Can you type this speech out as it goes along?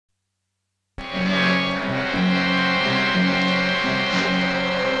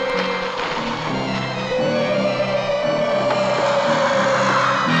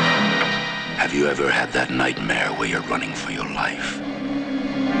where you're running for your life.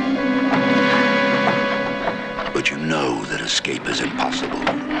 But you know that escape is impossible.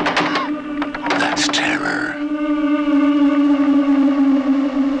 That's terror.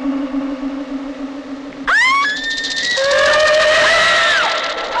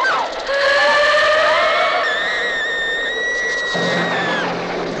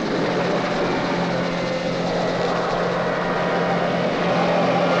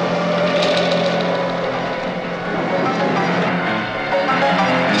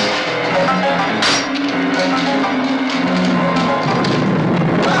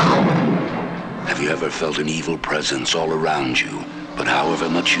 Felt an evil presence all around you, but however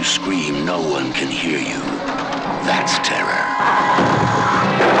much you scream, no one can hear you. That's terror.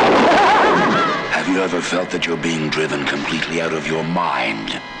 Have you ever felt that you're being driven completely out of your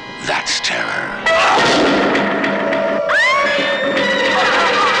mind? That's terror.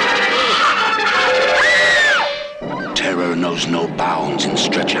 Terror knows no bounds in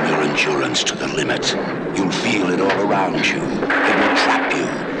stretching your endurance to the limit. You'll feel it all around you. It will trap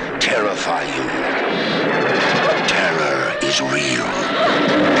you, terrify you. Terror is real.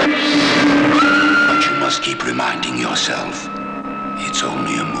 But you must keep reminding yourself, it's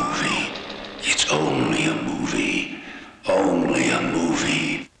only a movie. It's only a movie. Only a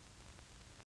movie.